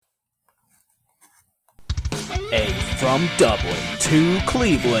A From Dublin to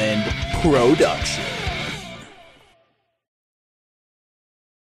Cleveland production.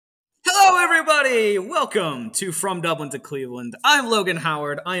 Hello, everybody! Welcome to From Dublin to Cleveland. I'm Logan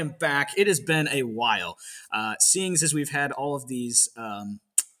Howard. I am back. It has been a while. Seeing as we've had all of these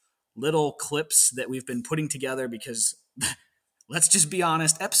little clips that we've been putting together because, let's just be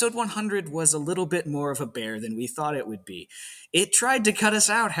honest, episode 100 was a little bit more of a bear than we thought it would be. It tried to cut us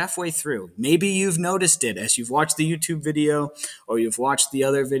out halfway through. Maybe you've noticed it as you've watched the YouTube video or you've watched the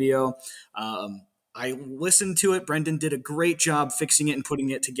other video. I listened to it. Brendan did a great job fixing it and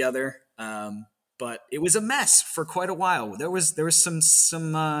putting it together. But it was a mess for quite a while. There was some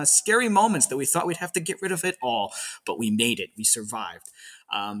scary moments that we thought we'd have to get rid of it all, but we made it. We survived.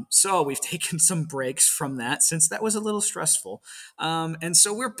 So we've taken some breaks from that since that was a little stressful. And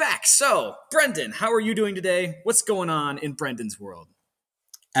so we're back. So, Brendan, how are you doing today? What's going on in Brendan's world?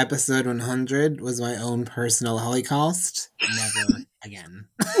 Episode 100 was my own personal Holocaust. Never again.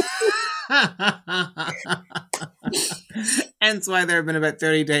 Hence why there have been about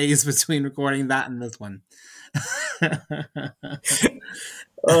 30 days between recording that and this one.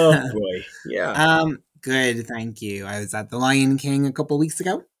 Oh, boy. Yeah. Good, thank you. I was at The Lion King a couple weeks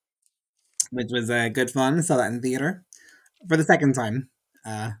ago, which was good fun. Saw that in theater for the second time.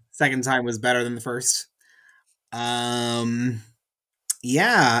 Second time was better than the first.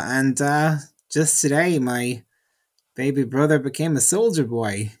 Yeah, and just today, my baby brother became a soldier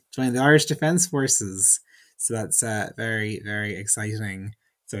boy, joined the Irish Defence Forces. So that's very, very exciting.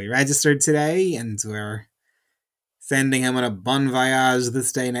 So he registered today, and we're sending him on a bon voyage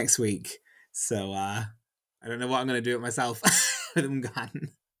this day next week. So I don't know what I'm going to do with myself with him gone.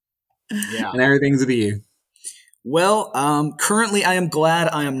 Yeah. And everything's with you. Well, currently I am glad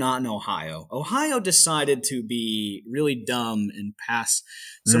I am not in Ohio. Ohio decided to be really dumb and pass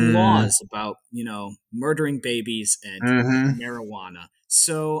some laws about, murdering babies and marijuana.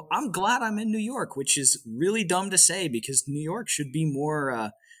 So I'm glad I'm in New York, which is really dumb to say because New York should be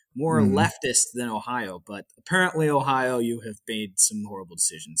more leftist than Ohio. But apparently, Ohio, you have made some horrible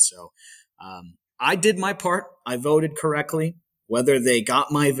decisions. So I did my part. I voted correctly. Whether they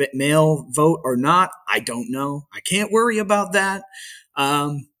got my mail vote or not, I don't know. I can't worry about that.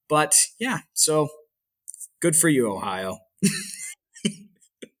 But yeah, so good for you, Ohio.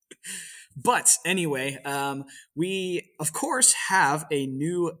 But anyway, we, of course, have a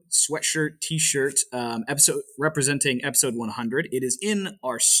new sweatshirt, t-shirt episode representing episode 100. It is in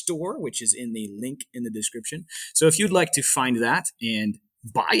our store, which is in the link in the description. So if you'd like to find that and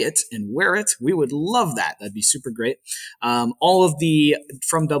buy it and wear it, we would love that. That'd be super great. All of the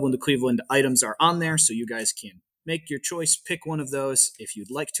From Dublin to Cleveland items are on there, so you guys can make your choice, pick one of those if you'd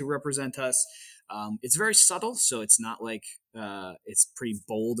like to represent us. It's very subtle, so it's not like it's pretty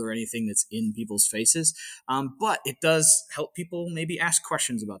bold or anything that's in people's faces. But it does help people maybe ask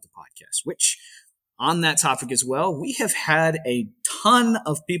questions about the podcast, which on that topic as well, we have had a ton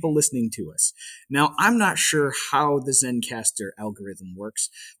of people listening to us. Now, I'm not sure how the Zencastr algorithm works,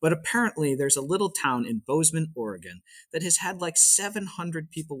 but apparently there's a little town in Bozeman, Oregon that has had like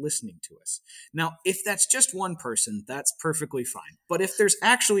 700 people listening to us. Now, if that's just one person, that's perfectly fine. But if there's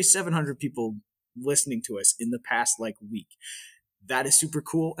actually 700 people listening to us in the past week, that is super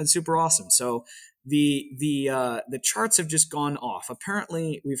cool and super awesome. So the charts have just gone off.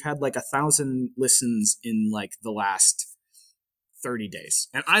 Apparently, we've had 1,000 listens in the last 30 days.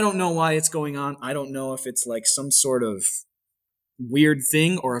 And I don't know why it's going on. I don't know if it's some sort of weird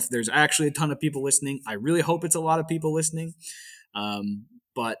thing or if there's actually a ton of people listening. I really hope it's a lot of people listening.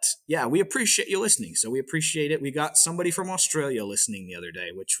 But yeah, we appreciate you listening. So we appreciate it. We got somebody from Australia listening the other day,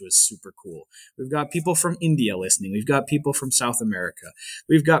 which was super cool. We've got people from India listening. We've got people from South America.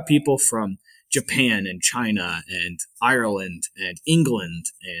 We've got people from Japan and China and Ireland and England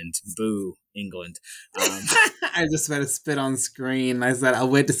and boo, England. I just about to spit on screen. I said, I'll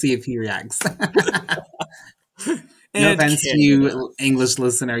wait to see if he reacts. No offense to you, English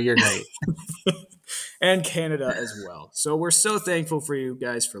listener. You're great. And Canada as well. So we're so thankful for you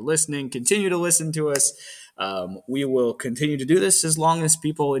guys for listening. Continue to listen to us. We will continue to do this as long as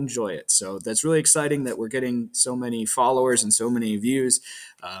people enjoy it. So that's really exciting that we're getting so many followers and so many views.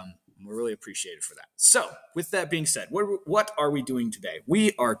 We're really appreciated for that. So with that being said, what are we doing today?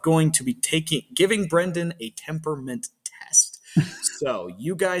 We are going to be giving Brendan a temperament test. So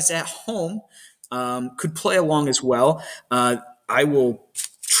you guys at home could play along as well. I will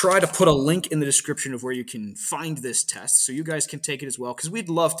try to put a link in the description of where you can find this test so you guys can take it as well, because we'd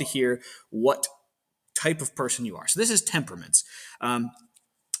love to hear what type of person you are. So this is temperaments.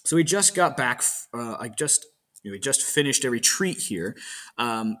 So we just got back. I just we just finished a retreat here,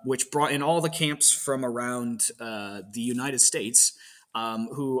 which brought in all the camps from around the United States,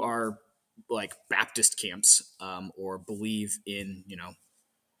 who are like Baptist camps, or believe in,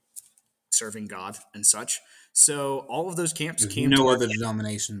 serving God and such. So all of those camps If came to no our other camp.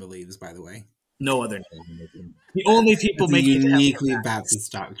 denomination believes, by the way. No other denomination. The only people It's a making it to heaven uniquely are Baptists.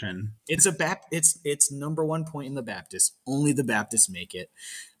 Baptist doctrine. It's number one point in the Baptists. Only the Baptists make it.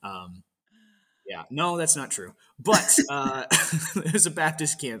 Um, yeah, no, that's not true. But there's a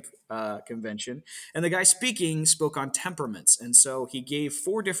Baptist camp convention, and the guy speaking spoke on temperaments, and so he gave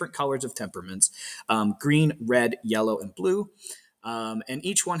 4 different colors of temperaments: green, red, yellow, and blue. And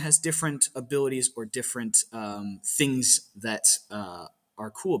each one has different abilities or different things that are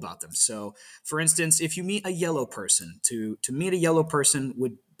cool about them. So, for instance, if you meet a yellow person, to meet a yellow person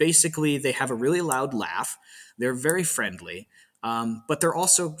would basically, they have a really loud laugh. They're very friendly, but they're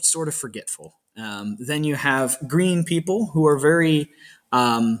also sort of forgetful. Then you have green people who are very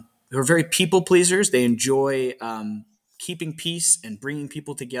people pleasers. They enjoy keeping peace and bringing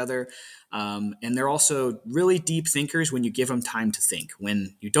people together. And they're also really deep thinkers when you give them time to think.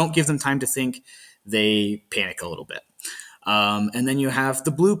 When you don't give them time to think, they panic a little bit. And then you have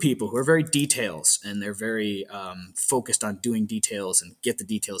the blue people who are very details, and they're very focused on doing details and get the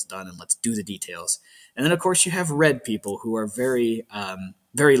details done, and let's do the details. And then, of course, you have red people who are very,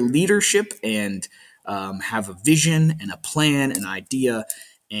 very leadership and have a vision and a plan, an idea,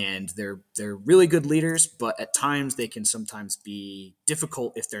 and they're really good leaders. But at times, they can sometimes be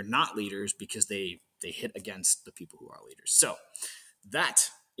difficult if they're not leaders, because they hit against the people who are leaders. So that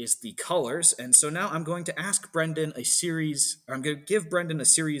is the colors. And so now I'm going to ask Brendan I'm going to give Brendan a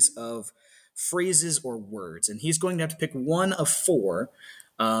series of phrases or words, and he's going to have to pick one of 4.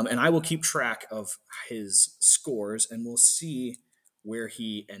 And I will keep track of his scores, and we'll see where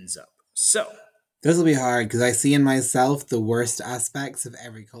he ends up. So This will be hard because I see in myself the worst aspects of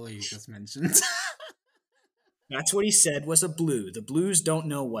every color you just mentioned. that's what he said was a blue. The blues don't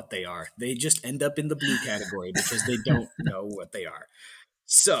know what they are. They just end up in the blue category because they don't know what they are.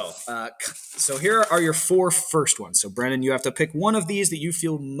 So, so here are your 4 first ones. So, Brendan, you have to pick one of these that you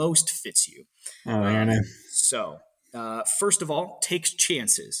feel most fits you. Oh, I don't know. So, first of all, takes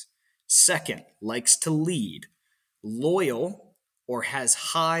chances. Second, likes to lead. Loyal, or has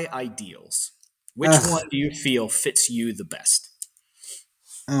high ideals. Which Ugh. one do you feel fits you the best?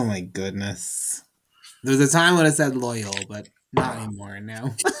 Oh my goodness. There was a time when I said loyal, but not anymore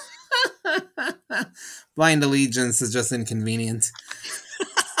now. Blind allegiance is just inconvenient.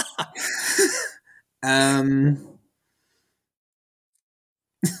 What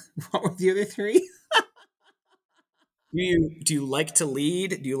were the other 3? Do you like to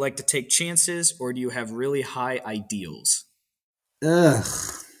lead? Do you like to take chances, or do you have really high ideals? Ugh.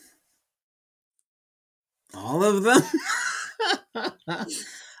 All of them?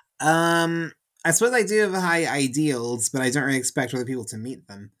 I suppose I do have high ideals, but I don't really expect other people to meet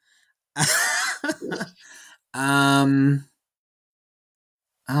them. Oh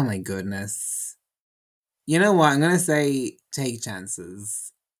my goodness. You know what? I'm gonna say take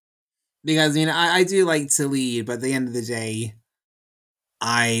chances. Because, I do like to lead, but at the end of the day,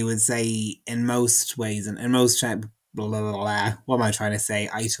 I would say in most ways, and in most blah, blah, blah, blah, what am I trying to say?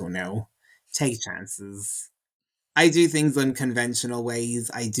 I don't know. Take chances. I do things unconventional ways.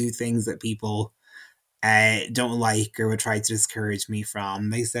 I do things that people don't like or would try to discourage me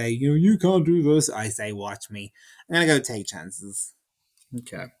from. They say, you can't do this. I say, watch me. I'm going to go take chances.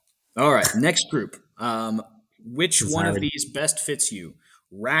 Okay. All right. Next group. Which one of hard. these best fits you?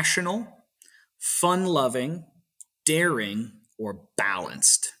 Rational, fun-loving, daring, or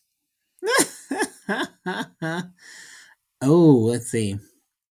balanced? Oh, let's see.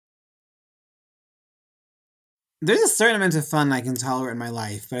 There's a certain amount of fun I can tolerate in my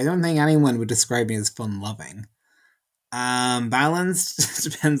life, but I don't think anyone would describe me as fun-loving. Balanced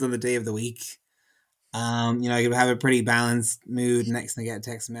depends on the day of the week. I could have a pretty balanced mood. Next thing I get a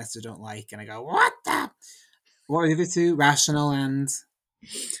text message I don't like, and I go, "What the?" What were the other 2? Rational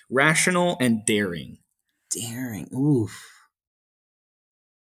and daring. Daring. Oof.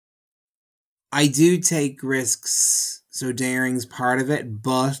 I do take risks, so daring's part of it,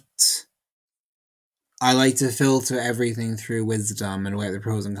 but I like to filter everything through wisdom and weigh the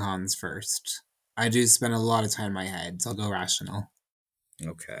pros and cons first. I do spend a lot of time in my head, so I'll go rational.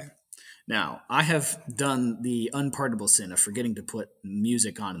 Okay. Now, I have done the unpardonable sin of forgetting to put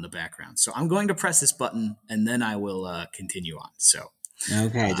music on in the background. So I'm going to press this button, and then I will continue on. So,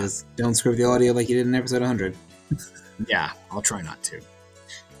 okay, just don't screw up the audio like you did in episode 100. Yeah, I'll try not to.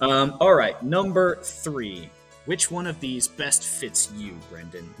 All right, number 3. Which one of these best fits you,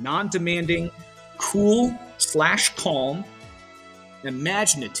 Brendan? Non-demanding, cool/calm,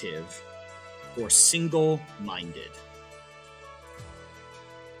 imaginative, or single-minded?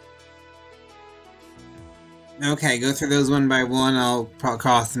 Okay, go through those one by one. I'll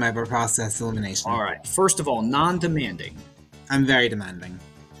cross them out by process elimination. All right. First of all, non-demanding. I'm very demanding.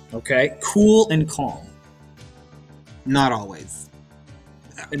 Okay. Cool and calm. Not always.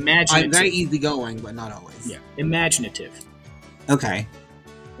 Imaginative. I'm very easygoing, but not always. Yeah. Imaginative. Okay.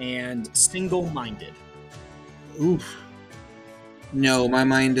 And single-minded. Oof. No, my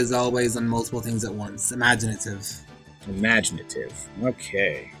mind is always on multiple things at once. Imaginative. Imaginative.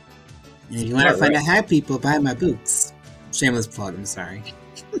 Okay. And if you want to find out how people buy my books. Shameless plug, I'm sorry.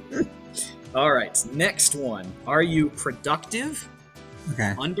 All right. Next one. Are you productive,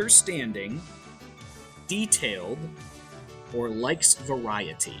 Okay. understanding, detailed, or likes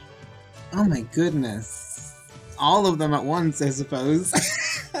variety? Oh my goodness. All of them at once, I suppose.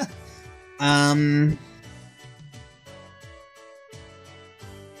 I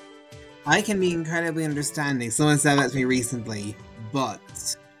can be incredibly understanding. Someone said that to me recently,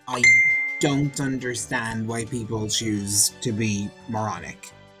 but I don't understand why people choose to be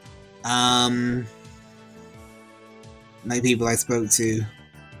moronic. Like people I spoke to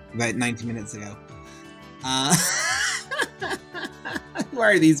about 90 minutes ago. Who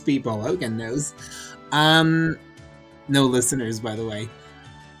are these people? Hogan knows. No listeners, by the way.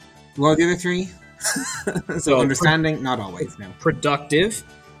 What are the other three? So understanding, not always, no. Productive,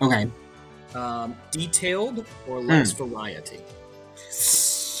 Okay. detailed, or likes variety?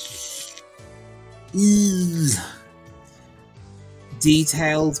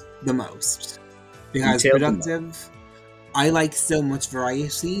 Detailed the most. Because Detailed the productive, I like so much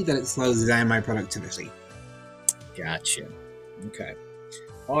variety that it slows down my productivity. Gotcha. Okay.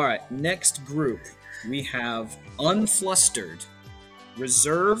 All right. Next group, we have unflustered,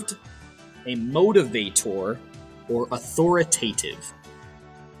 reserved, a motivator, or authoritative.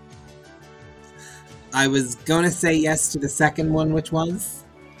 I was going to say yes to the second one, which was?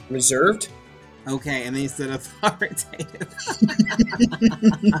 Reserved? Okay, and then you said authoritative.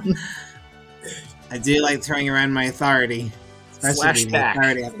 I do like throwing around my authority.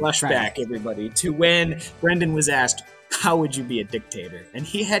 Flashback, everybody, to when Brendan was asked, how would you be a dictator? And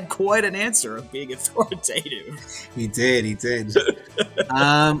he had quite an answer of being authoritative. He did.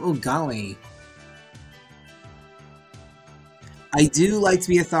 Oh, golly. I do like to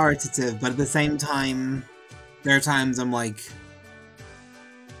be authoritative, but at the same time, there are times I'm like,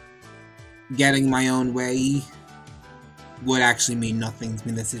 getting my own way would actually mean nothing to me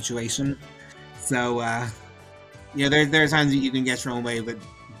in this situation. So, there are times that you can get your own way, but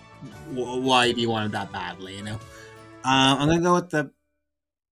why do you want it that badly, you know? I'm gonna go with the...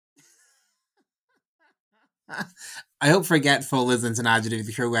 I hope forgetful isn't an adjective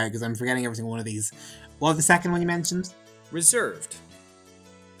to throw out, because I'm forgetting every single one of these. What was the second one you mentioned? Reserved.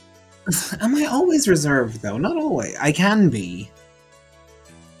 Am I always reserved, though? Not always. I can be.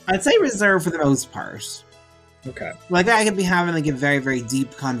 I'd say reserved for the most part. Okay. Like, I could be having, like, a very, very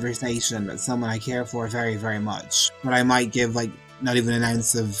deep conversation with someone I care for very, very much. But I might give, like, not even an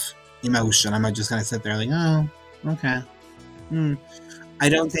ounce of emotion. I might just kind of sit there like, oh, okay. I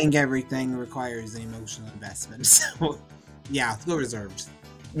don't think everything requires an emotional investment. So, yeah, let's go reserved.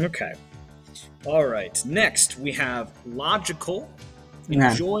 Okay. All right. Next, we have logical,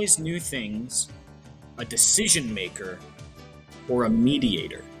 enjoys new things, a decision maker, or a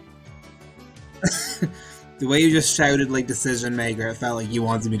mediator. The way you just shouted like decision maker, it felt like you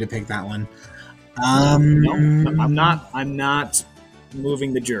wanted me to pick that one. No, I'm not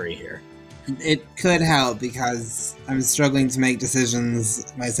moving the jury here. It could help because I'm struggling to make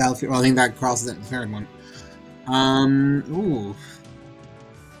decisions myself. Well, I think that crosses it in the third one. Ooh.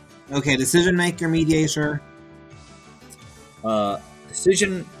 Okay, decision maker, mediator.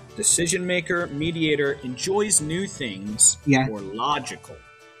 Decision maker, mediator, enjoys new things, or logical.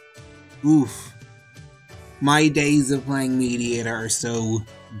 Oof. My days of playing mediator are so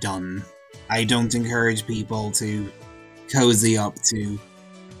done. I don't encourage people to cozy up to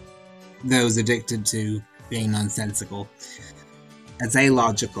those addicted to being nonsensical. I'd say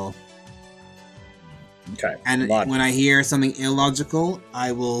logical. Okay. And when I hear something illogical,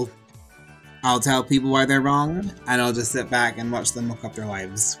 I'll tell people why they're wrong, and I'll just sit back and watch them look up their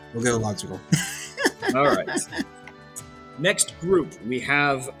lives. We'll go logical. All right. Next group, we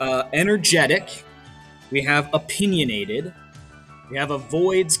have energetic, we have opinionated, we have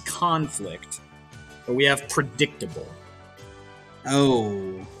avoids conflict, or we have predictable.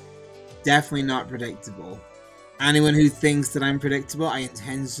 Oh, definitely not predictable. Anyone who thinks that I'm predictable, I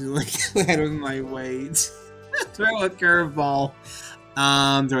intentionally go out of my way to throw a curveball.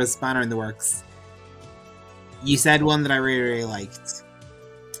 Throw a spanner in the works. You said one that I really, really liked.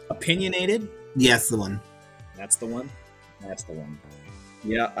 Opinionated. Yes, the one. That's the one. That's the one.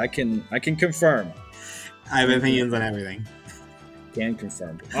 Yeah, I can confirm. I have opinions on everything. Can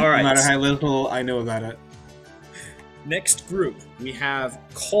confirm. All right. No matter how little I know about it. Next group, we have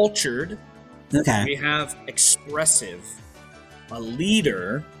cultured. Okay. We have expressive, a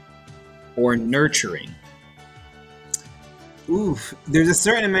leader, or nurturing. Oof. There's a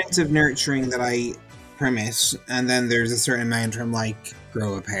certain amount of nurturing that I permit, and then there's a certain amount where I'm like,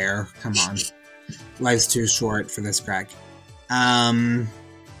 grow a pair. Come on. Life's too short for this crack.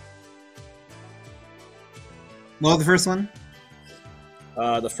 What was the first one?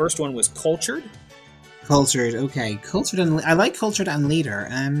 The first one was cultured. Cultured, okay. Cultured and I like cultured and leader.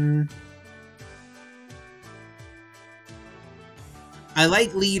 I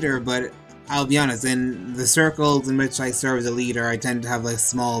like leader, but I'll be honest, in the circles in which I serve as a leader, I tend to have a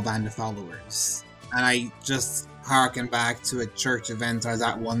small band of followers. And I just harken back to a church event I was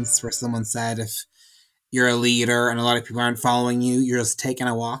at once where someone said if you're a leader and a lot of people aren't following you, you're just taking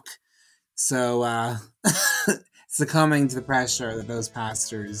a walk. So, succumbing to the pressure that those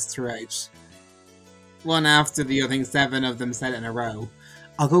pastors throughout one after the other, I think 7 of them said it in a row.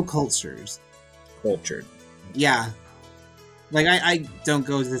 I'll go cultured. Cultured. Yeah. Like, I don't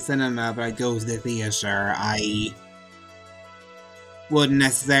go to the cinema, but I go to the theatre. I wouldn't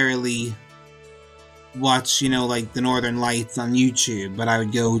necessarily watch, like, the Northern Lights on YouTube, but I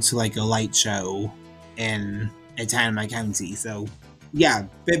would go to, like, a light show in a town in my county. So, yeah,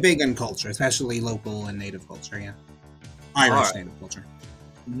 big on culture, especially local and native culture, yeah. Irish native culture.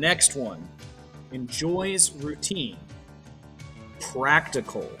 Next one. Enjoys routine.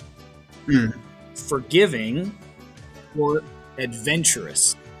 Practical. Forgiving. Or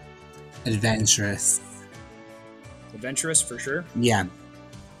adventurous. Adventurous. Adventurous for sure? Yeah.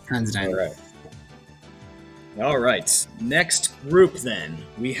 Hands down. All right. Next group then.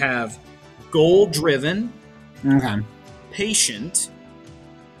 We have goal-driven. Okay. Patient.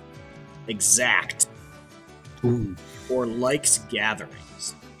 Exact. Ooh. Or likes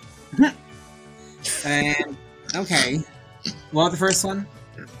gatherings. Okay. What was the first one?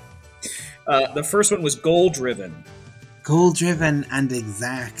 The first one was goal-driven. Goal-driven and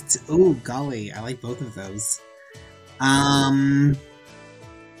exact. Ooh, golly, I like both of those.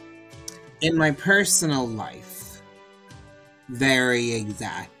 In my personal life, very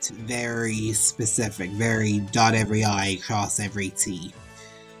exact, very specific, very dot every I, cross every T.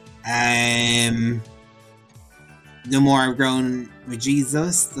 The more I've grown with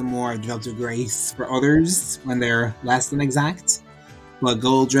Jesus, the more I've developed a grace for others when they're less than exact. But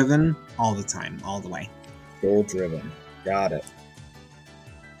goal-driven, all the time, all the way. Goal-driven. Got it.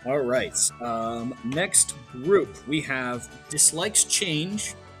 All right. Next group, we have dislikes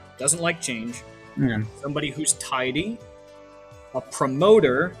change, doesn't like change, somebody who's tidy, a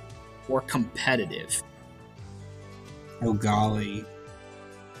promoter, or competitive. Oh, golly.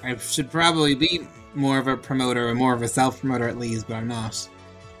 I should probably be more of a promoter, or more of a self-promoter at least, but I'm not.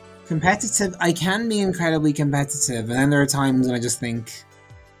 Competitive, I can be incredibly competitive, and then there are times when I just think,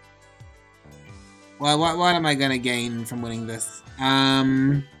 well, what am I gonna gain from winning this?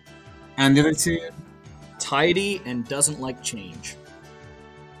 And the other two? Tidy and doesn't like change.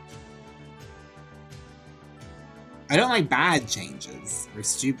 I don't like bad changes, or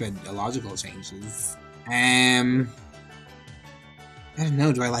stupid, illogical changes. I don't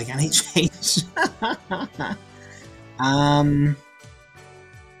know, do I like any change? I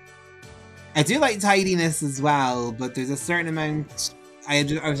do like tidiness as well, but there's a certain amount... I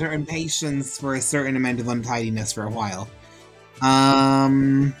have a certain patience for a certain amount of untidiness for a while.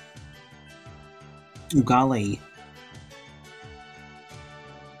 Golly.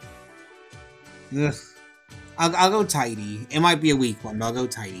 Ugh. I'll go tidy. It might be a weak one, but I'll go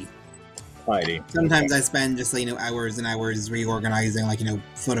tidy. Tidy. Sometimes I spend just, hours and hours reorganizing,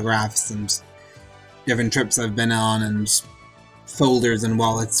 photographs and different trips I've been on and folders and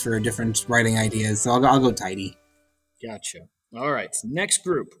wallets for different writing ideas. So I'll go tidy. Gotcha. All right. Next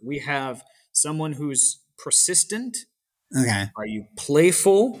group, we have someone who's persistent. Okay. Are you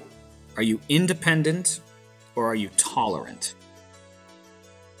playful? Are you independent? Or are you tolerant?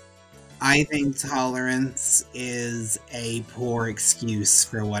 I think tolerance is a poor excuse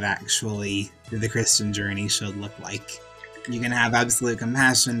for what actually the Christian journey should look like. You can have absolute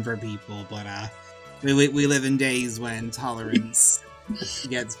compassion for people, but we live in days when tolerance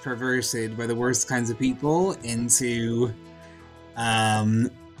gets perverted by the worst kinds of people into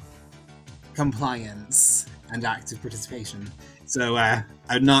compliance and active participation. So I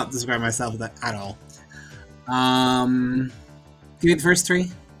would not describe myself that at all. Give me the first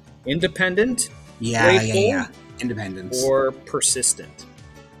three. Independent, Playful Independent. or persistent?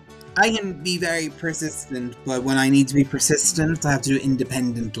 I can be very persistent, but when I need to be persistent, I have to do it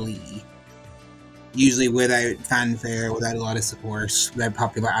independently. Usually without fanfare, without a lot of support, without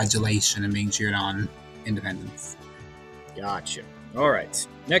popular adulation and being cheered on. Independence. Gotcha. All right.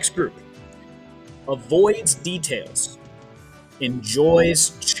 Next group. Avoids details.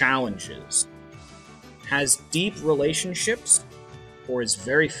 Enjoys challenges. Has deep relationships, or is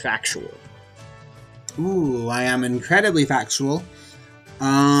very factual? Ooh, I am incredibly factual.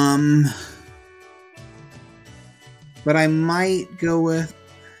 But I might go with...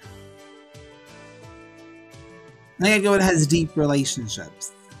 I think I'd go with has deep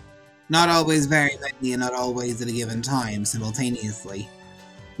relationships. Not always very many and not always at a given time, simultaneously.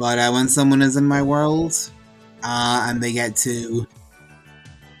 But when someone is in my world, and they get to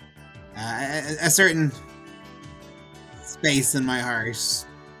a certain space in my heart,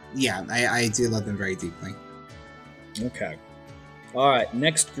 yeah, I do love them very deeply. Okay. All right.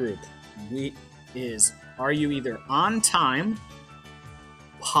 Next group is: are you either on time,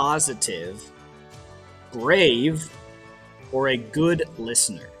 positive, brave, or a good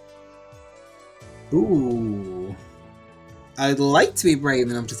listener? Ooh. I'd like to be brave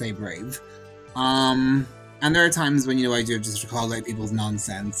enough to say brave. And there are times when, I do just call out people's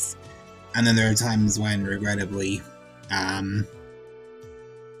nonsense. And then there are times when, regrettably, that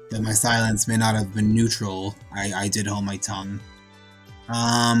my silence may not have been neutral. I did hold my tongue.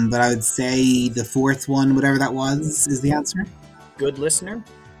 But I would say the fourth one, whatever that was, is the answer. Good listener?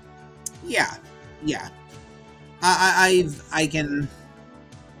 Yeah. I can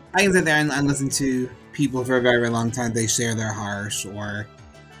sit there and listen to people for a very, very long time. They share their heart, or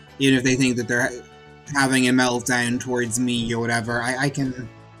even if they think that they're having a meltdown towards me or whatever, I can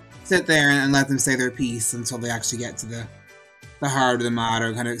sit there and let them say their piece until they actually get to the heart of the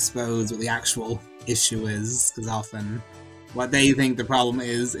matter, kind of expose what the actual issue is, because often what they think the problem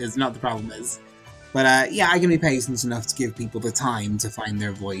is not the problem is. But I can be patient enough to give people the time to find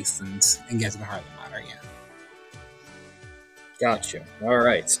their voice and get to the heart of the matter, yeah. Gotcha. All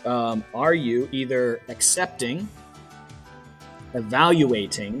right. Are you either accepting,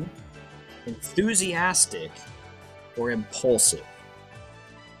 evaluating, enthusiastic, or impulsive?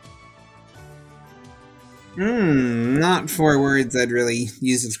 Not 4 words I'd really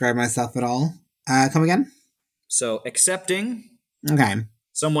use to describe myself at all. Come again? So, accepting, Okay.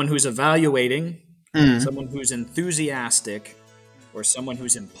 someone who's evaluating, someone who's enthusiastic, or someone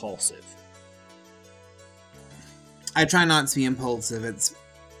who's impulsive. I try not to be impulsive. It's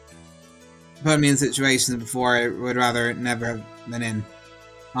put me in situations before I would rather never have been in.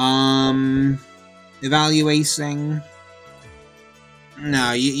 Evaluating.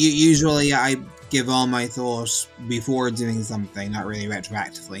 No, usually I give all my thoughts before doing something, not really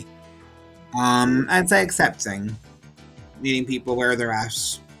retroactively. I'd say accepting. Meeting people where they're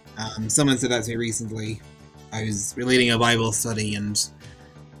at. Someone said that to me recently. I was leading a Bible study and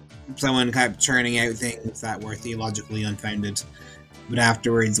someone kept churning out things that were theologically unfounded. But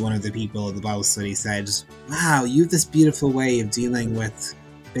afterwards, one of the people at the Bible study said, "Wow, you have this beautiful way of dealing with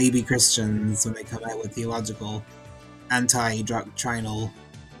baby Christians when they come out with theological, anti-doctrinal,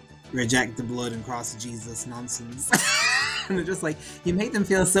 reject the blood and cross of Jesus nonsense." And they're just like, you make them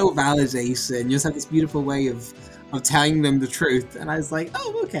feel so validated. You just have this beautiful way of telling them the truth. And I was like,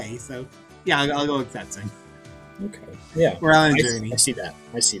 oh, okay. So, yeah, I'll go accepting. Okay. Yeah. We're on a journey. I see that.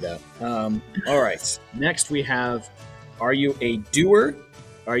 All right. Next we have, are you a doer?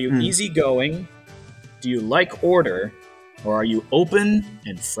 Are you easygoing? Do you like order? Or are you open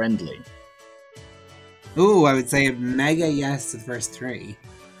and friendly? Ooh, I would say a mega yes to the first 3.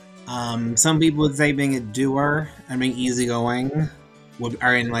 Some people would say being a doer and being easygoing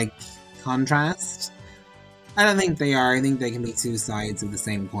are in contrast. I don't think they are. I think they can be 2 sides of the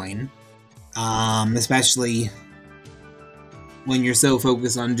same coin. Especially when you're so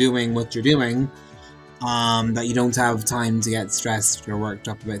focused on doing what you're doing, that you don't have time to get stressed or worked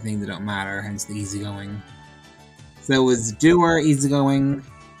up about things that don't matter, hence the easygoing. So is doer easygoing?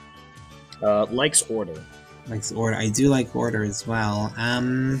 Likes order. Likes order. I do like order as well.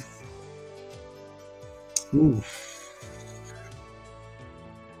 Ooh.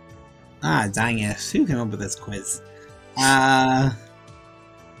 Dang it. Who came up with this quiz?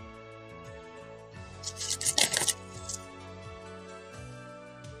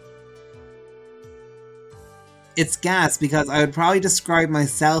 It's gas because I would probably describe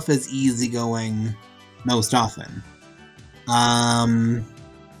myself as easygoing most often. I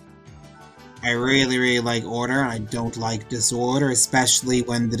really, really like order, and I don't like disorder, especially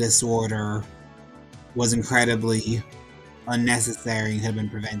when the disorder was incredibly unnecessary and could have been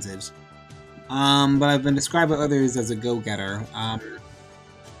prevented. But I've been described by others as a go-getter. I'll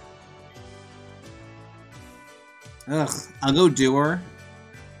go doer.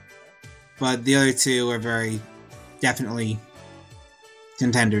 But the other two are very definitely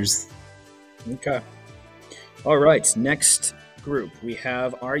contenders. Okay. All right. Next group, we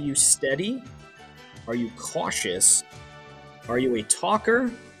have: Are you steady? Are you cautious? Are you a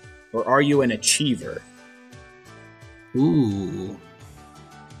talker? Or are you an achiever? Ooh.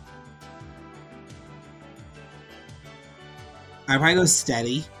 I'd probably go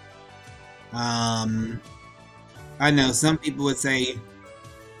steady. I know some people would say,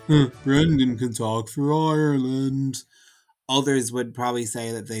 Brendan can talk for Ireland. Others would probably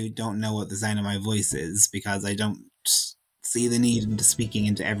say that they don't know what the sound of my voice is because I don't see the need into speaking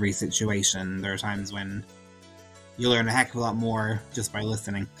into every situation. There are times when you learn a heck of a lot more just by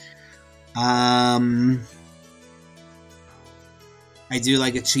listening. I do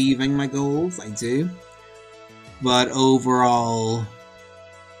like achieving my goals, I do. But overall,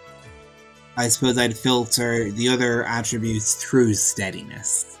 I suppose I'd filter the other attributes through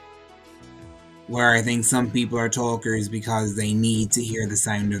steadiness. Where I think some people are talkers because they need to hear the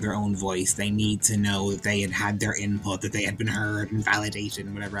sound of their own voice. They need to know that they had their input, that they had been heard and validated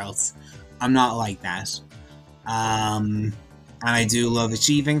and whatever else. I'm not like that. And I do love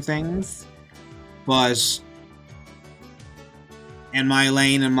achieving things. But in my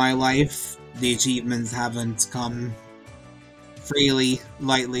lane, in my life, the achievements haven't come freely,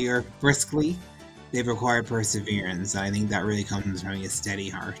 lightly, or briskly. They've required perseverance. And I think that really comes from a steady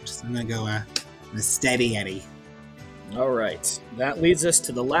heart. So I'm going to go a steady Eddie. All right. That leads us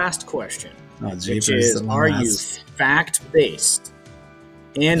to the last question, Which is: Are you fact-based,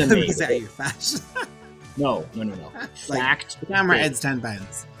 animated? Are you fat? No. Fact. Camera Ed's 10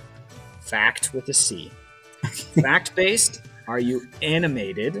 pounds. Fact with a C. Fact-based. Are you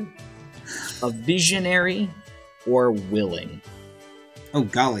animated, a visionary, or willing? Oh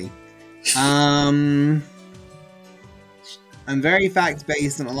golly. I'm very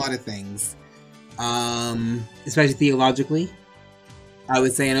fact-based on a lot of things. Especially theologically. I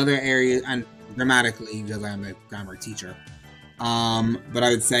would say in other areas, and grammatically, because I'm a grammar teacher. But I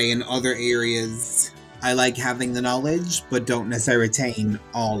would say in other areas, I like having the knowledge, but don't necessarily retain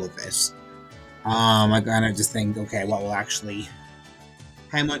all of it. I kind of just think, okay, what will actually...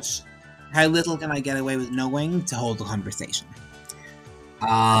 How little can I get away with knowing to hold a conversation?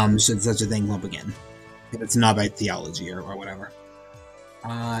 Should such a thing come up again. If it's not about theology or whatever.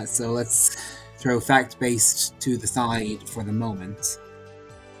 So let's throw fact-based to the side for the moment.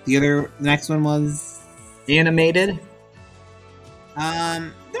 The next one was... Animated? There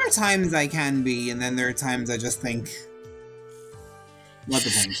are times I can be, and then there are times I just think... What the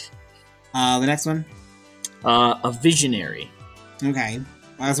point? The next one? A visionary. Okay.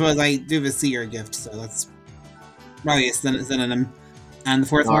 I suppose I do have a seer gift, so that's probably a synonym. And the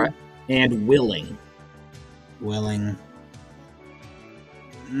fourth one? And willing. Willing.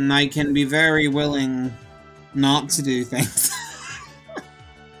 I can be very willing not to do things.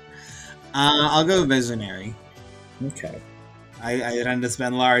 I'll go visionary. Okay. I tend to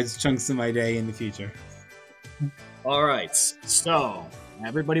spend large chunks of my day in the future. All right. So,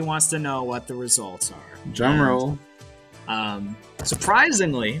 everybody wants to know what the results are. Drum roll.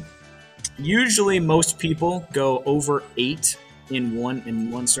 Surprisingly, usually most people go over 8 in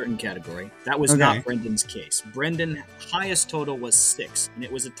one certain category. That was not Brendan's case. Brendan's highest total was 6, and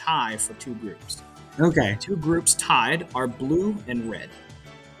it was a tie for 2 groups. Okay. 2 groups tied are blue and red.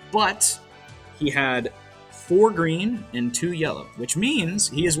 But he had 4 green and 2 yellow, which means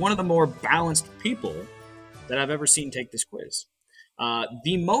he is one of the more balanced people that I've ever seen take this quiz.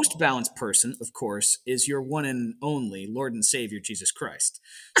 The most balanced person, of course, is your one and only Lord and Savior, Jesus Christ.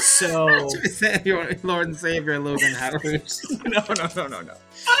 So... Your Lord and Savior, Logan Howard.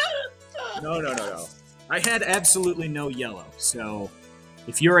 No. No. I had absolutely no yellow. So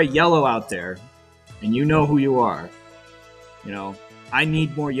if you're a yellow out there and you know who you are, I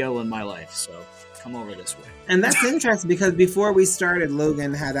need more yellow in my life. So come over this way. And that's interesting because before we started,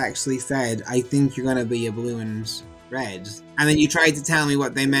 Logan had actually said, I think you're going to be a blue and red. And then you tried to tell me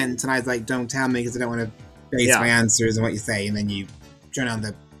what they meant, and I was like, don't tell me because I don't want to base my answers on what you say. And then you turn on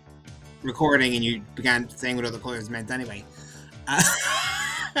the recording and you began saying what other colors meant anyway.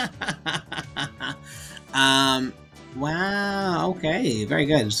 Wow, okay, very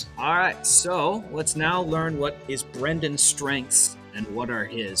good. All right, so let's now learn what is Brendan's strengths and what are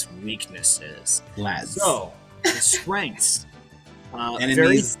his weaknesses. Lads. So, his strengths.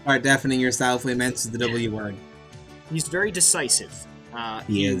 Enemies are deafening yourself when it mentions the W word. He's very decisive.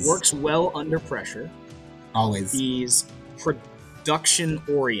 He works well under pressure. Always. He's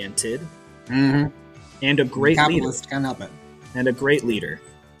production-oriented. Mm-hmm. and a great leader. Capitalist can't help it. And a great leader.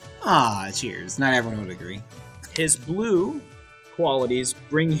 Ah, cheers. Not everyone would agree. His blue qualities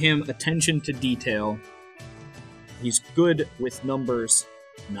bring him attention to detail. He's good with numbers.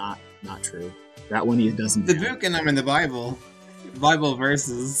 Not true. That one he doesn't. The book and I'm in the Bible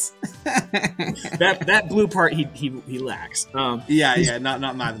verses. that blue part he lacks. Not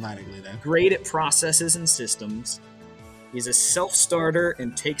mathematically though. Great at processes and systems. He's a self-starter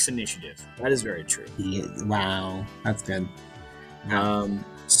and takes initiative. That is very true. Wow, that's good.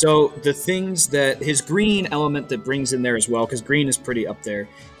 So the things that his green element that brings in there as well, because green is pretty up there.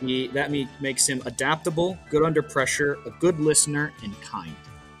 Makes him adaptable, good under pressure, a good listener, and kind.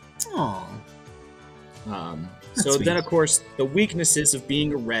 Aww. So then, of course, the weaknesses of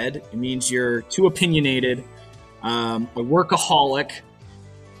being a red, it means you're too opinionated, a workaholic,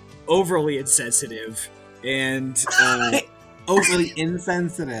 overly insensitive, and overly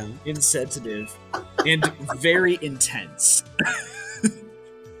insensitive, and very intense.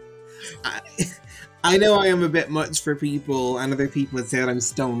 I know I am a bit much for people, and other people would say that I'm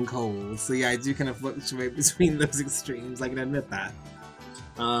stone cold. So yeah, I do kind of fluctuate between those extremes. I can admit that.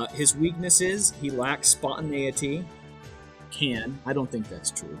 His weaknesses, he lacks spontaneity. I don't think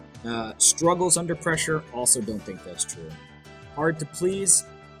that's true. Struggles under pressure, also don't think that's true. Hard to please,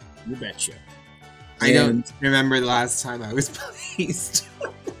 you betcha. I don't remember the last time I was pleased.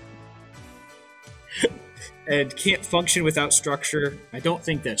 And can't function without structure. I don't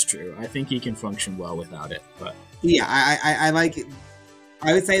think that's true. I think he can function well without it. But yeah, I like it.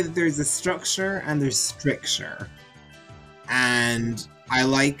 I would say that there's a structure and there's stricture. And I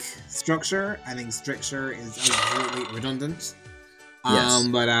like structure. I think stricture is absolutely redundant. Yes.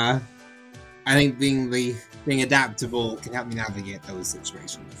 But I think being adaptable can help me navigate those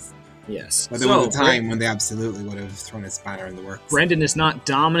situations. Yes. But there was a time when they absolutely would have thrown a spanner in the works. Brendan is not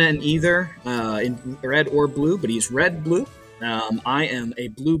dominant in either, in red or blue, but he's red-blue. I am a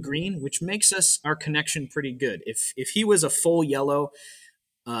blue-green, which makes our connection pretty good. If he was a full yellow,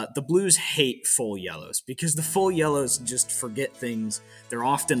 the blues hate full yellows because the full yellows just forget things. They're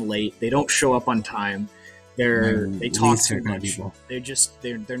often late. They don't show up on time. They talk too much.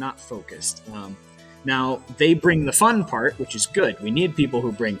 They're not focused. Now, they bring the fun part, which is good. We need people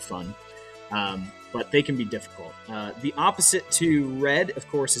who bring fun, but they can be difficult. The opposite to red, of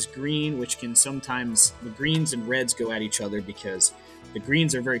course, is green, which can sometimes... The greens and reds go at each other because the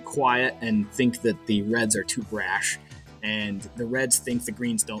greens are very quiet and think that the reds are too brash, and the reds think the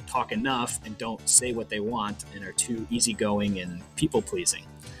greens don't talk enough and don't say what they want and are too easygoing and people-pleasing.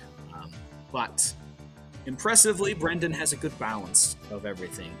 But... Impressively, Brendan has a good balance of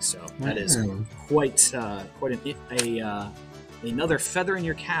everything, so that is quite another feather in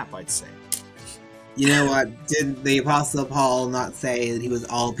your cap, I'd say. You know what? Did the Apostle Paul not say that he was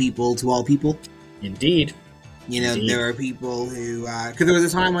all people to all people? Indeed. There are people who... Because there was a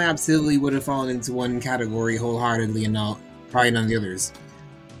time I absolutely would have fallen into one category wholeheartedly and probably none of the others.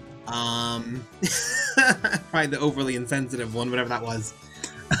 Probably the overly insensitive one, whatever that was.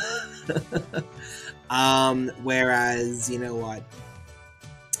 Whereas, you know what?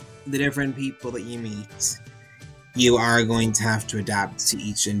 The different people that you meet, you are going to have to adapt to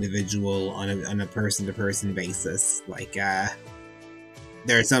each individual on a person-to-person basis. Like, there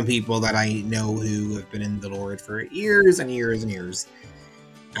are some people that I know who have been in the Lord for years and years and years.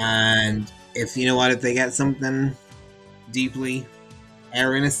 And if they get something deeply,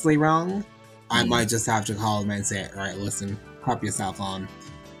 erroneously wrong, I might just have to call them and say, all right, listen, cop yourself on.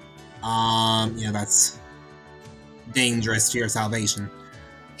 That's dangerous to your salvation.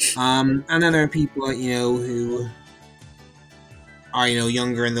 And then there are people, who are,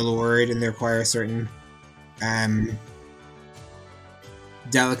 younger in the Lord and they require a certain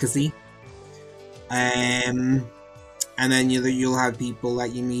delicacy. And then you'll have people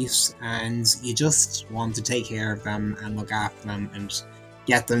that you meet and you just want to take care of them and look after them and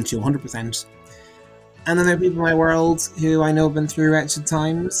get them to 100%. And then there are people in my world who I know have been through wretched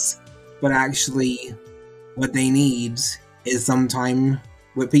times, but actually what they need is some time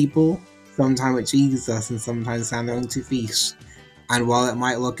with people, some time with Jesus, and sometimes stand their own 2 feet. And while it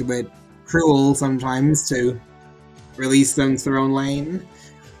might look a bit cruel sometimes to release them to their own lane,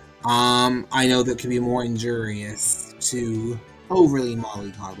 I know that it can be more injurious to overly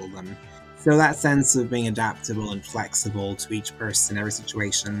mollycoddle them. So that sense of being adaptable and flexible to each person, every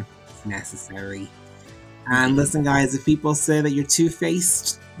situation, is necessary. And listen, guys, if people say that you're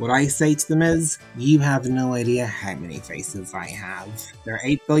two-faced, what I say to them is, you have no idea how many faces I have. There are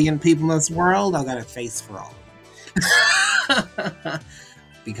 8 billion people in this world, I've got a face for all of them.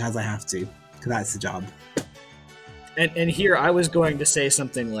 Because I have to. Because that's the job. And here I was going to say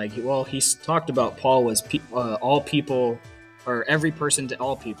something like, well, he's talked about Paul was all people, or every person to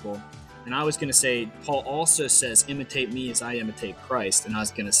all people. And I was going to say, Paul also says, imitate me as I imitate Christ. And I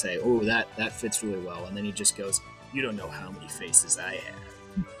was going to say, oh, that fits really well. And then he just goes, you don't know how many faces I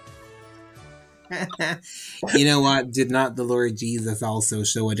have. You know what? Did not the Lord Jesus also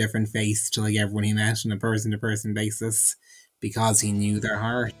show a different face to like everyone he met on a person-to-person basis because he knew their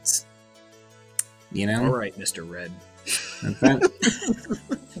hearts? You know? All right, Mr. Red. That's it.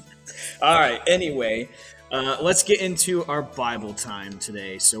 All right, anyway, let's get into our Bible time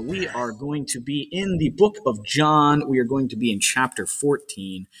today. So we are going to be in the book of John. We are going to be in chapter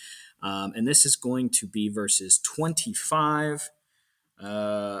 14. And this is going to be verses 25,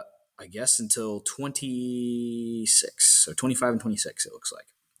 I guess, until 26. So 25 and 26, it looks like.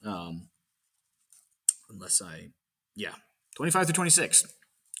 Unless yeah, 25 to 26.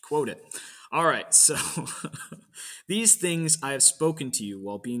 Quote it. All right, so these things I have spoken to you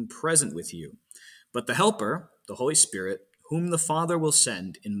while being present with you. But the Helper, the Holy Spirit, whom the Father will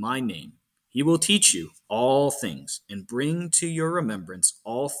send in my name, he will teach you all things and bring to your remembrance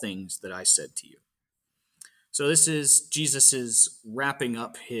all things that I said to you. So this is Jesus' wrapping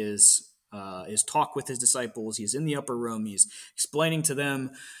up his talk with his disciples. He's in the upper room. He's explaining to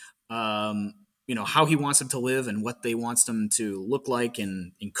them, how he wants them to live and what they wants them to look like,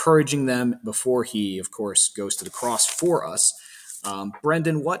 and encouraging them before he, of course, goes to the cross for us.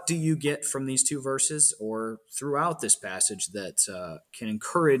 Brendan, what do you get from these two verses or throughout this passage that can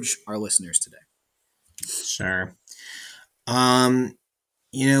encourage our listeners today? Sure. Guys,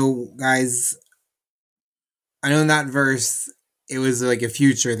 I know in that verse, it was like a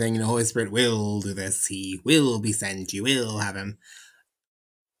future thing. The Holy Spirit will do this. He will be sent. You will have him.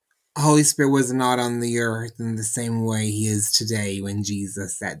 Holy Spirit was not on the earth in the same way he is today when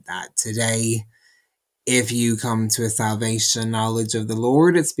Jesus said that. Today, if you come to a salvation knowledge of the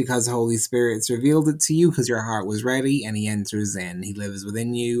Lord, it's because the Holy Spirit's revealed it to you because your heart was ready and he enters in. He lives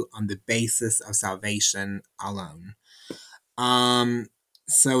within you on the basis of salvation alone.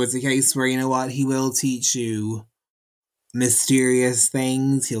 So it's a case where, you know what, he will teach you mysterious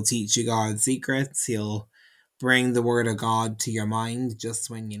things. He'll teach you God's secrets. He'll bring the word of God to your mind just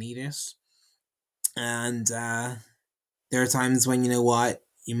when you need it. And there are times when, you know what,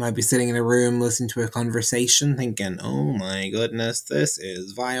 you might be sitting in a room listening to a conversation thinking, oh my goodness, this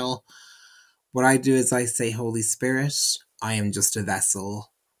is vile. What I do is I say, Holy Spirit, I am just a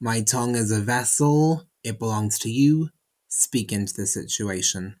vessel. My tongue is a vessel. It belongs to you. Speak into the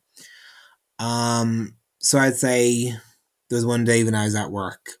situation. So I'd say there was one day when I was at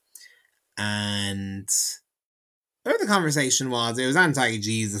work, and whatever the conversation was, it was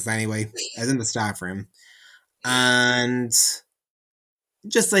anti-Jesus anyway. I was in the staff room. And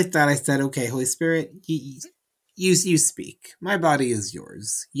just like that, I said, okay, Holy Spirit, you speak. My body is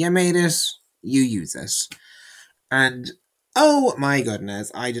yours. You made it. You use it. And oh my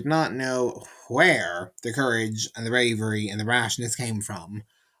goodness, I did not know where the courage and the bravery and the rashness came from.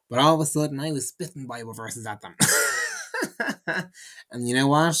 But all of a sudden, I was spitting Bible verses at them. And you know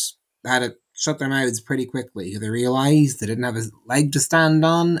what? They had to shut their mouths pretty quickly. They realised they didn't have a leg to stand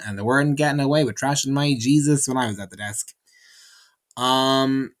on, and they weren't getting away with trashing my Jesus when I was at the desk.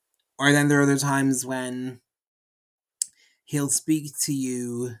 Or then there are other times when he'll speak to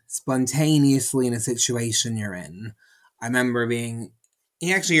you spontaneously in a situation you're in. I remember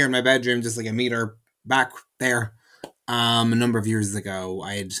he actually here in my bedroom, just like a meter back there, a number of years ago.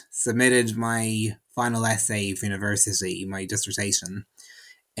 I had submitted my final essay for university, my dissertation,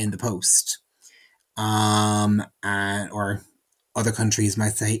 in the post. Or other countries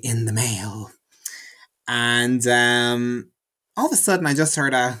might say in the mail. And all of a sudden I just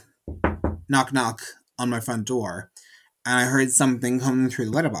heard a knock knock on my front door, and I heard something coming through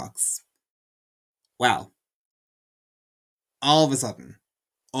the letterbox. Well, all of a sudden,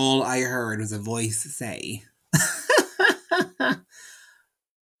 all I heard was a voice say,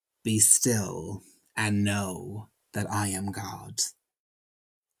 be still and know that I am God.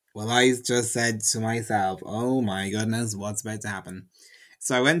 Well, I just said to myself, oh my goodness, what's about to happen?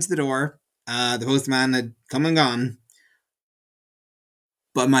 So I went to the door. The postman had come and gone.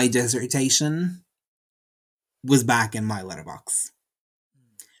 But my dissertation was back in my letterbox.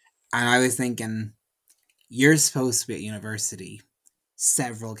 And I was thinking, you're supposed to be at university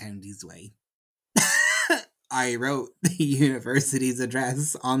several counties away. I wrote the university's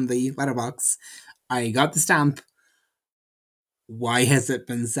address on the letterbox. I got the stamp. Why has it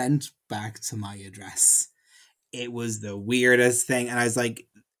been sent back to my address? It was the weirdest thing. And I was like,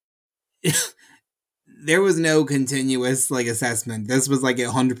 there was no continuous assessment. This was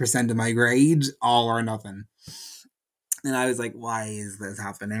 100% of my grade, all or nothing. And I was like, why is this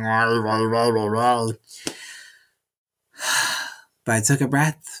happening? But I took a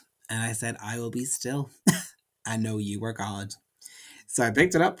breath and I said, I will be still. I know you are God. So I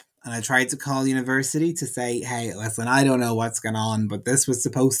picked it up and I tried to call university to say, hey, listen, I don't know what's going on, but this was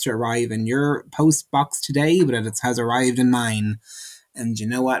supposed to arrive in your post box today, but it has arrived in mine. And you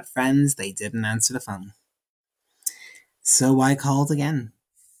know what, friends? They didn't answer the phone. So I called again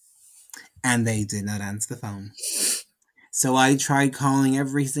and they did not answer the phone. So I tried calling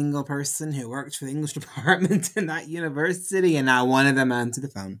every single person who worked for the English department in that university, and not one of them answered the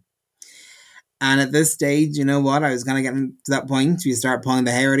phone. And at this stage, you know what? I was going to get to that point where you start pulling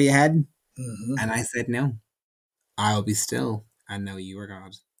the hair out of your head. Mm-hmm. And I said, no, I will be still and know you are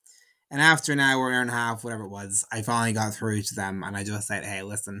God. And after an hour and a half, whatever it was, I finally got through to them and I just said, hey,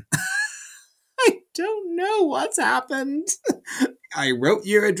 listen, I don't know what's happened. I wrote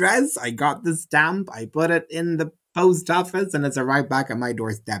your address, I got the stamp, I put it in the post office, and it's arrived back at my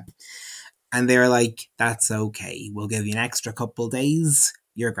doorstep. And they were like, that's okay. We'll give you an extra couple days.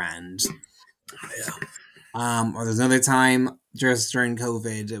 You're grand. Yeah. Or there's another time just during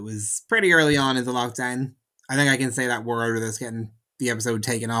COVID. It was pretty early on in the lockdown. I think I can say that word without getting the episode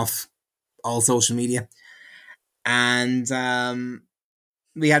taken off all social media. And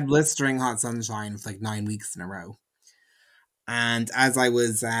we had blistering hot sunshine for like 9 weeks in a row. And as I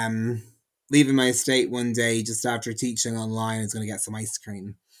was leaving my estate one day, just after teaching online, I was going to get some ice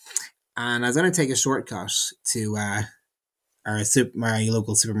cream. And I was going to take a shortcut to my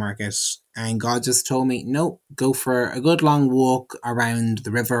local supermarket. And God just told me, no, go for a good long walk around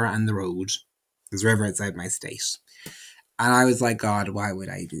the river and the road. There's a river outside my estate. And I was like, God, why would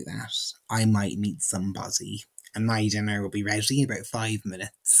I do that? I might meet somebody and my dinner will be ready in about 5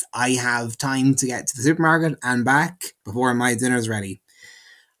 minutes. I have time to get to the supermarket and back before my dinner's ready.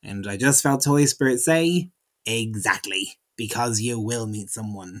 And I just felt the Holy Spirit say, exactly, because you will meet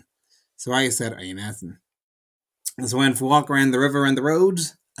someone. So I said, are you messing? And so I went for a walk around the river and the road,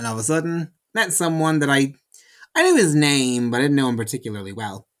 and all of a sudden, met someone that I knew his name, but I didn't know him particularly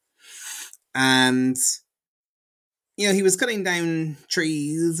well. And he was cutting down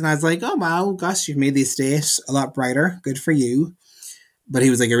trees, and I was like, oh wow, gosh, you've made the estate a lot brighter. Good for you. But he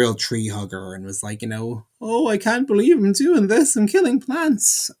was like a real tree hugger and was like, oh, I can't believe I'm doing this. I'm killing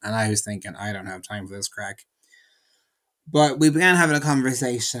plants. And I was thinking, I don't have time for this crack. But we began having a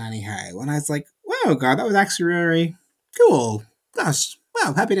conversation anyhow. And I was like, wow, God, that was actually really cool. Gosh,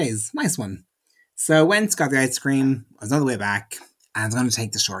 wow, happy days. Nice one. So went, got the ice cream. I was on the way back. And I was going to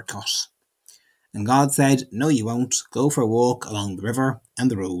take the shortcut. And God said, no, you won't. Go for a walk along the river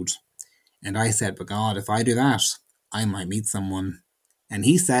and the road. And I said, but God, if I do that, I might meet someone. And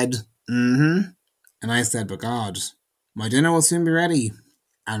he said, mm-hmm. And I said, but God, my dinner will soon be ready.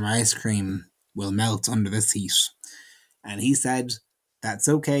 And my ice cream will melt under this heat. And he said, that's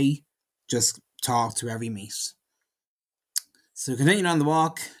okay. Just talk to every meet. So continuing on the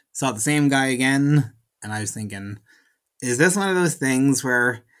walk, saw the same guy again. And I was thinking, is this one of those things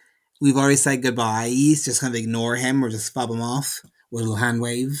where we've already said goodbyes, just kind of ignore him or just fob him off with a little hand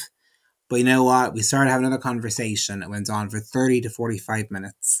wave? But you know what? We started having another conversation. It went on for 30 to 45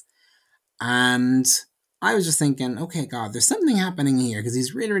 minutes. And I was just thinking, okay, God, there's something happening here because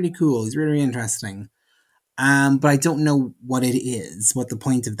he's really, really cool. He's really, really interesting. But I don't know what it is, what the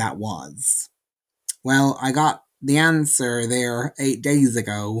point of that was. Well, I got the answer there 8 days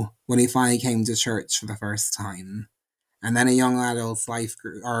ago when he finally came to church for the first time. And then a young adults life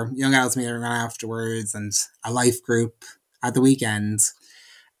group, or young adults meeting afterwards, and a life group at the weekend.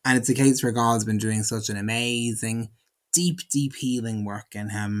 And it's a case where God's been doing such an amazing, deep, deep healing work in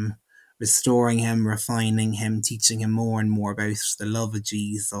him, restoring him, refining him, teaching him more and more about the love of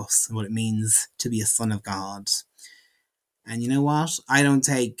Jesus and what it means to be a son of God. And you know what? I don't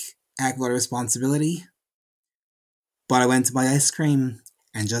take a heck of a lot of responsibility, but I went to buy ice cream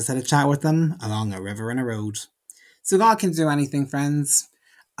and just had a chat with them along a river and a road. So God can do anything, friends.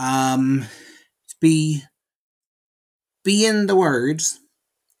 Be in the Word,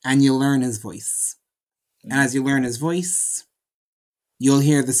 and you'll learn His voice. And as you learn His voice, you'll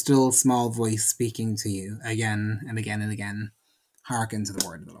hear the still small voice speaking to you again and again and again. Hearken to the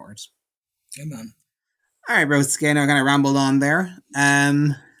word of the Lord. Amen. All right, Broski, I know I kind of rambled on there.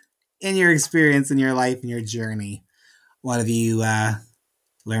 In your experience, in your life, in your journey, what have you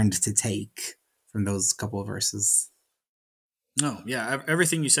learned to take from those couple of verses? Oh, yeah,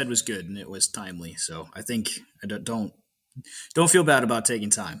 everything you said was good and it was timely. So I think I don't feel bad about taking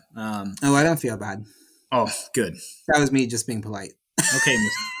time. Oh, I don't feel bad. Oh, good. That was me just being polite. Okay,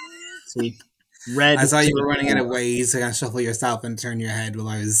 see, red. I saw you were running out of ways to kind of shuffle yourself and turn your head while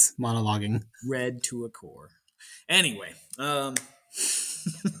I was monologuing. Red to a core. Anyway,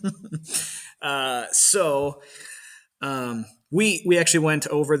 so we actually went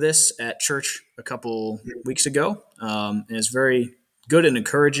over this at church a couple weeks ago, and it's very good and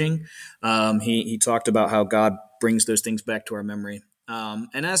encouraging. He talked about how God brings those things back to our memory.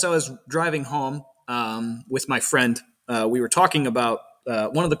 And as I was driving home with my friend, we were talking about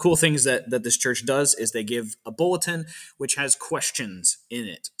one of the cool things that this church does is they give a bulletin which has questions in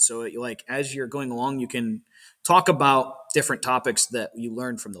it. So like as you're going along, you can talk about different topics that you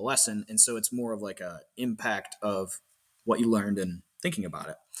learned from the lesson, and so it's more of like a impact of what you learned and thinking about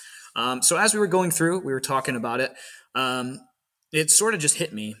it. So as we were going through, we were talking about it. It sort of just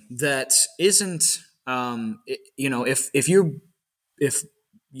hit me that isn't if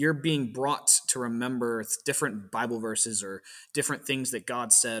you're being brought to remember different Bible verses or different things that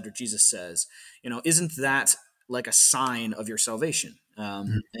God said or Jesus says, isn't that like a sign of your salvation?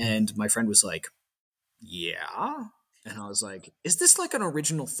 And my friend was like, yeah. And I was like, is this like an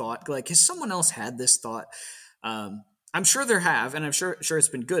original thought? Like, has someone else had this thought? I'm sure there have, and I'm sure it's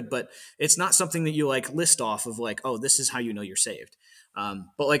been good, but it's not something that you like list off of like, oh, this is how you know you're saved.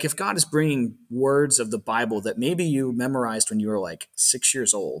 But like, if God is bringing words of the Bible that maybe you memorized when you were like 6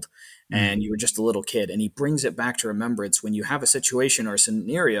 years old and you were just a little kid, and He brings it back to remembrance when you have a situation or a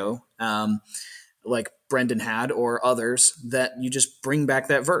scenario, like Brendan had or others, that you just bring back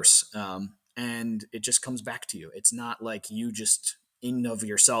that verse. And it just comes back to you. It's not like you just in of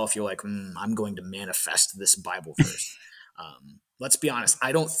yourself, you're like, I'm going to manifest this Bible verse. Let's be honest.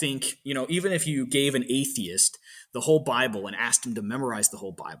 I don't think, even if you gave an atheist the whole Bible and asked him to memorize the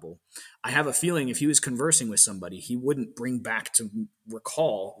whole Bible, I have a feeling if he was conversing with somebody, he wouldn't bring back to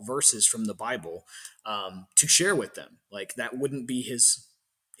recall verses from the Bible to share with them. Like that wouldn't be his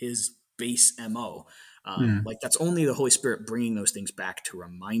base MO. Like that's only the Holy Spirit bringing those things back to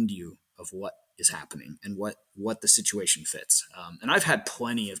remind you of what is happening and what the situation fits. And I've had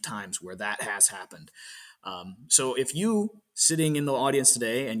plenty of times where that has happened. So if you sitting in the audience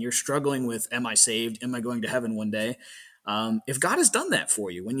today and you're struggling with, am I saved? Am I going to heaven one day? If God has done that for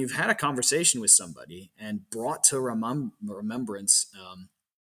you, when you've had a conversation with somebody and brought to remembrance,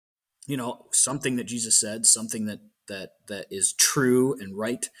 something that Jesus said, something that is true and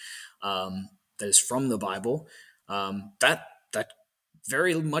right, that is from the Bible, that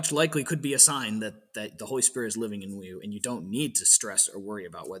very much likely could be a sign that the Holy Spirit is living in you, and you don't need to stress or worry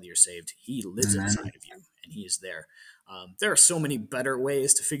about whether you're saved. He lives inside of you, and He is there. There are so many better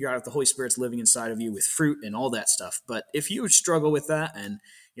ways to figure out if the Holy Spirit's living inside of you with fruit and all that stuff. But if you struggle with that and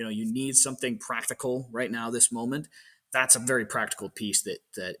you need something practical right now, this moment, that's a very practical piece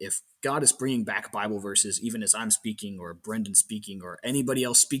that if God is bringing back Bible verses, even as I'm speaking or Brendan speaking or anybody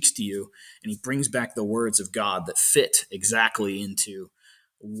else speaks to you, and He brings back the words of God that fit exactly into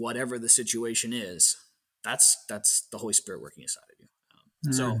whatever the situation is, that's the Holy Spirit working inside of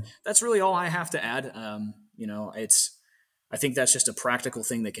you. So that's really all I have to add. I think that's just a practical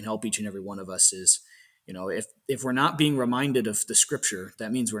thing that can help each and every one of us is, if we're not being reminded of the Scripture,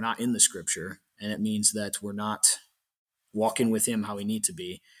 that means we're not in the Scripture, and it means that we're not walking with Him how we need to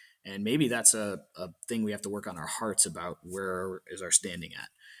be. And maybe that's a thing we have to work on our hearts about, where is our standing at.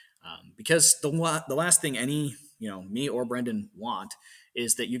 Because the last thing me or Brendan want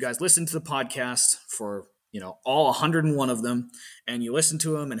is that you guys listen to the podcast for, all 101 of them, and you listen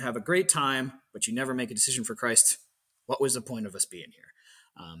to them and have a great time, but you never make a decision for Christ. What was the point of us being here?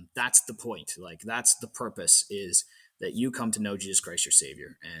 That's the point. Like, that's the purpose, is that you come to know Jesus Christ, your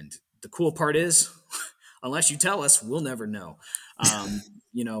Savior. And the cool part is, unless you tell us, we'll never know.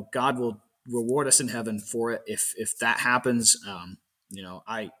 God will reward us in heaven for it if that happens.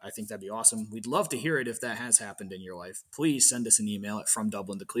 I think that'd be awesome. We'd love to hear it if that has happened in your life. Please send us an email at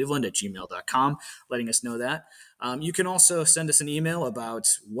fromdublinToCleveland@gmail.com, letting us know that. You can also send us an email about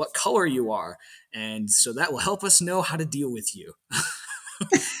what color you are, and so that will help us know how to deal with you.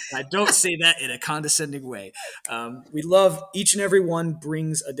 I don't say that in a condescending way. We love each and every one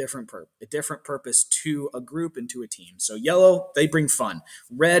brings a different purpose to a group and to a team. So yellow, they bring fun.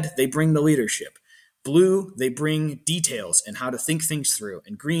 Red, they bring the leadership. Blue, they bring details and how to think things through.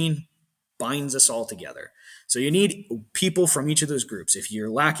 And green binds us all together. So you need people from each of those groups. If you're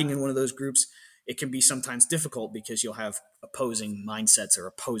lacking in one of those groups, it can be sometimes difficult because you'll have opposing mindsets or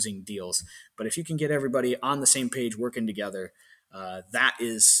opposing deals. But if you can get everybody on the same page working together, that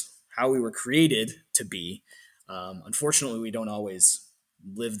is how we were created to be. Unfortunately, we don't always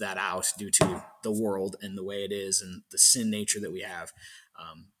live that out due to the world and the way it is and the sin nature that we have.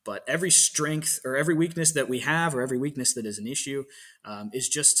 But every strength or every weakness that we have, or every weakness that is an issue, is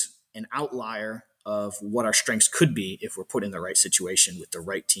just an outlier of what our strengths could be if we're put in the right situation with the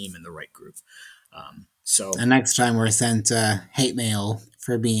right team and the right group. So And next time we're sent hate mail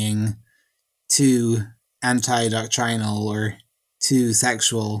for being too anti-doctrinal or too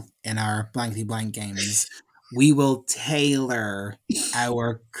sexual in our blankety blank games, we will tailor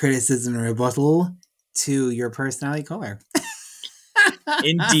our criticism and rebuttal to your personality color.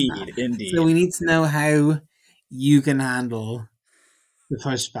 indeed, So indeed. we need to know how you can handle the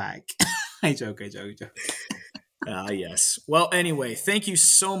pushback. I joke, I joke, I joke. Yes. Well, anyway, thank you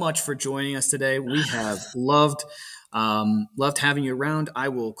so much for joining us today. We have loved having you around. I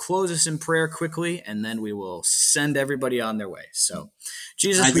will close us in prayer quickly, and then we will send everybody on their way. So, I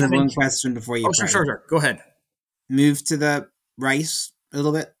Jesus, just we have thank one you. question before you Oh, sure, pray. sure, sure. Go ahead. Move to the right a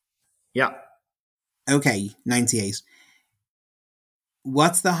little bit. Yeah. Okay, 98.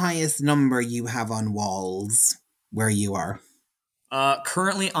 What's the highest number you have on walls where you are?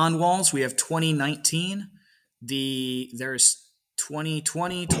 Currently on walls, we have 2019. There's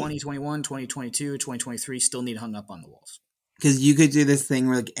 2020, 2021, 2022, 2023 still need hung up on the walls. Because you could do this thing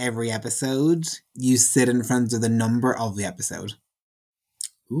where, like, every episode, you sit in front of the number of the episode.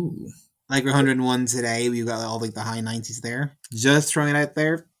 Ooh. Like 101 today, we've got all like the high 90s there. Just throwing it out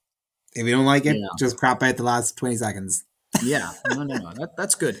there. If you don't like it, Yeah. just crap out the last 20 seconds. Yeah, no.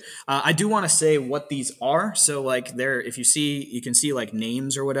 That's good. I do want to say what these are. So, like, if you see, you can see like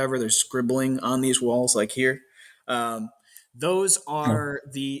names or whatever. There's scribbling on these walls, like here. Um, those Oh. are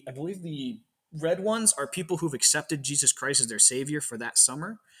I believe the red ones are people who've accepted Jesus Christ as their Savior for that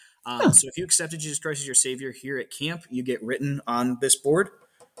summer. Huh. So, if you accepted Jesus Christ as your Savior here at camp, you get written on this board.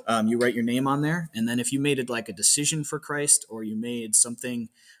 You write your name on there, and then if you made it like a decision for Christ, or you made something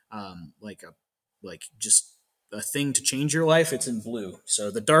like just a thing to change your life, it's in blue. So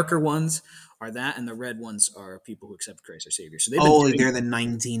the darker ones are that, and the red ones are people who accept Christ as Savior. So they've been Oh, like doing. they're the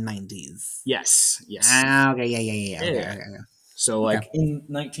 1990s. Yes. Ah, okay, yeah. Okay, Yeah. okay, okay. So Okay. like in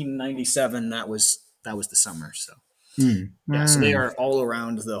 1997, that was the summer. So Hmm. yeah, so they Hmm. are all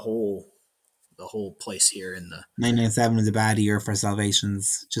around the whole place here in the. 1997 was a bad year for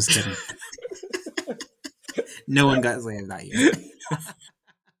salvations. Just kidding. No one got saved that year.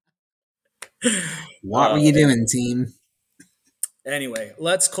 What were you doing, team? Anyway,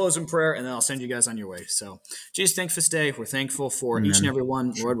 let's close in prayer, and then I'll send you guys on your way. So, Jesus, thanks for this day. We're thankful for each and Amen. every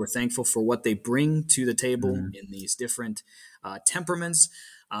one. Lord, we're thankful for what they bring to the table Mm. in these different temperaments.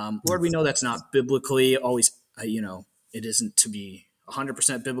 Lord, we Yes. know that's not biblically always, it isn't to be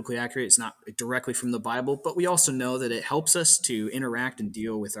 100% biblically accurate. It's not directly from the Bible, but we also know that it helps us to interact and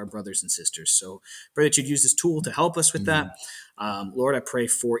deal with our brothers and sisters. So, pray that you'd use this tool to help us with that. Amen. Lord, I pray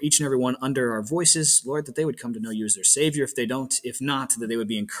for each and every one under our voices, Lord, that they would come to know you as their Savior. If not, that they would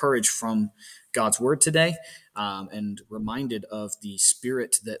be encouraged from God's word today, and reminded of the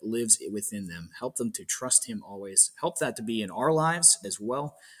Spirit that lives within them. Help them to trust Him always. Help that to be in our lives as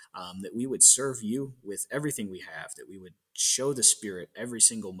well. That we would serve you with everything we have, that we would show the Spirit every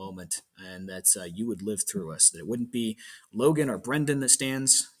single moment, and that you would live through us, that it wouldn't be Logan or Brendan that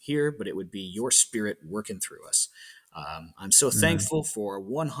stands here, but it would be your Spirit working through us. I'm so Amen. thankful for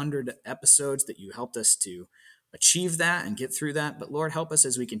 100 episodes that you helped us to achieve that and get through that. But Lord, help us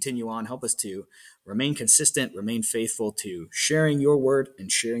as we continue on. Help us to remain consistent, remain faithful to sharing your word and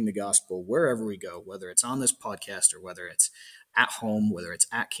sharing the gospel wherever we go, whether it's on this podcast or whether it's at home, whether it's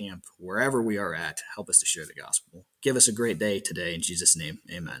at camp, wherever we are at. Help us to share the gospel. Give us a great day today. In Jesus' name,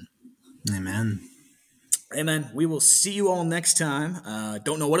 amen. Amen. Amen. We will see you all next time.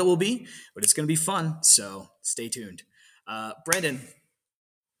 Don't know what it will be, but it's going to be fun. So stay tuned. Brandon,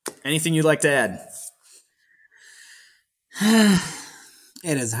 anything you'd like to add?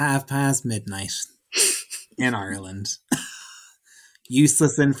 It is midnight in Ireland.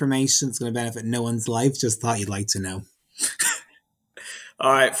 Useless information. It's going to benefit no one's life. Just thought you'd like to know.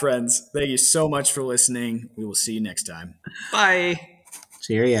 All right, friends. Thank you so much for listening. We will see you next time. Bye.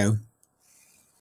 Cheerio.